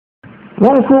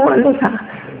Wong kuat ni kan.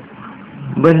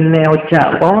 Bener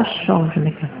ucap kosong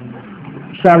ni kan.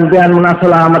 Sampean muna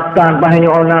selamatan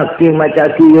pahinyo onaki maca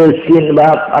YASIN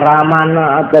bab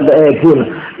ramana atau pun.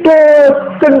 Tuh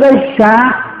guys.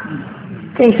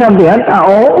 Yang sampean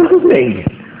tahu lagi.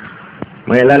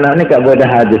 Melana ni kak bodah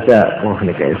hadis oh ni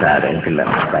kayak saran film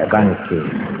kayak bangki.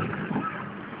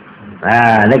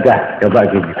 Ni kak coba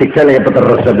kita lagi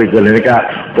terus sampai ke ni kak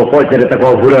pokok cerita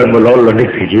kuburan melolong ni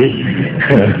sih.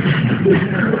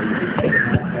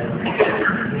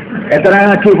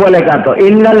 Terang lagi boleh kata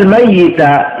innal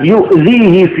mayyita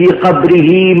yu'zihi fi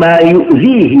qabrihi ma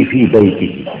yu'zihi fi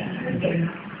baitihi.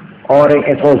 Orang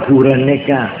kuburan ni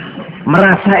kak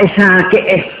merasa esake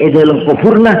dalam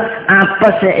kuburna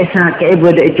apa se esake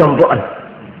beda compokan.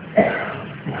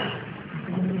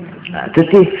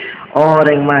 Jadi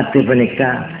orang mati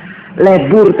menikah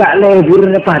lebur tak lebur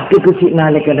pati kecil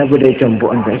nalik kena beda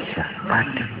compokan biasa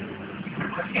pada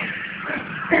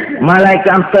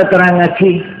malaikat terang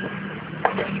lagi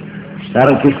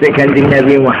sekarang kisah kanjeng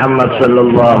Nabi Muhammad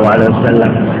sallallahu alaihi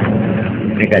wasallam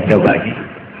mereka coba lagi.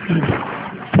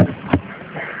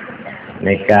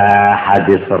 Nikah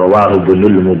hadis rawahu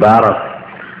Ibnul Mubarak.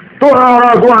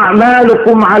 Tu'radu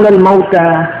a'malukum 'alal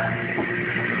mauta.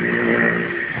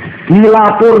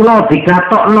 Dilapurno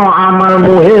dikatokno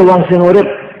amalmu he wong sing urip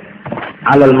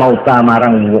 'alal mauta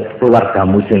marang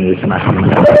keluargamu sing wis mati.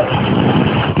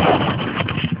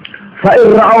 Fa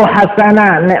irra'u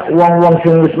hasana nek wong-wong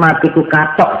sing wis mati ku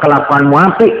katok kelakuanmu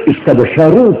apik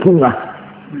istabsyaru bunga.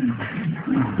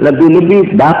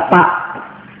 Lebih-lebih bapak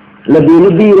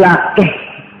lebih-lebih laki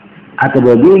atau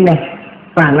begini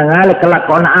pah nengali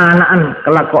kelakuan anak-an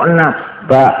kelakuan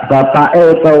bapak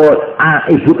atau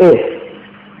ibu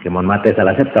cuman mati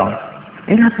salah setong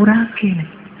lapor lagi nih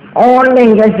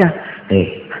oleh guys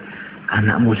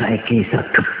anakmu saya kisah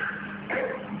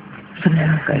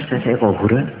senang guys saya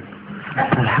kuburan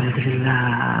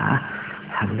alhamdulillah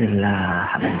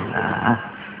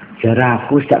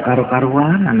jaraku tak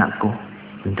karu-karuan anakku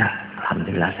entah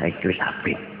alhamdulillah saya kira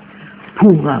sapi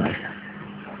bunga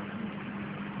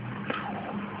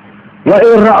wa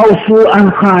irra'u su'an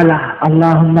khala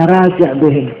Allahumma raji'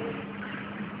 bihim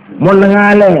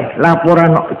mulengale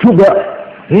laporan juga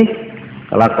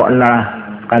kelakona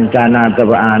kancana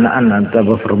atau anak-anak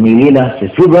atau permilina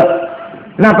sesuga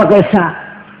napa kesa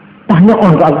tanya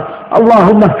orang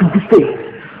Allahumma gusti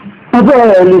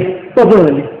tabali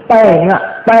penga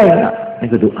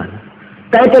itu doa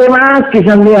tak terima kasih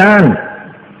sampean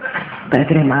tak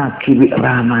terima kasih bi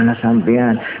ramana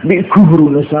sampean bi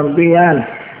guru sampean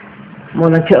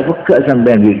mau nak buka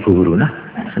sampean bi guru nah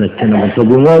senajan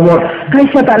mencoba ngomong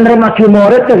kaisa tak terima kasih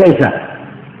murid tak kaisa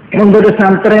menggede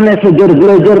santrennya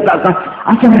sejar-gejar tak kah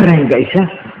ajaran kaisa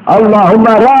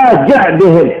Allahumma raja'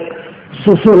 bihim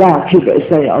susulaki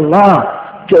kaisa ya Allah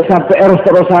cak sampai eros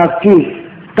terosaki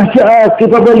kasih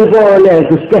kita boleh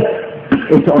gusti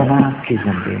itu orang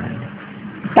sampean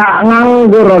tak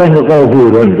nganggur orang ke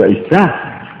kuburan gak bisa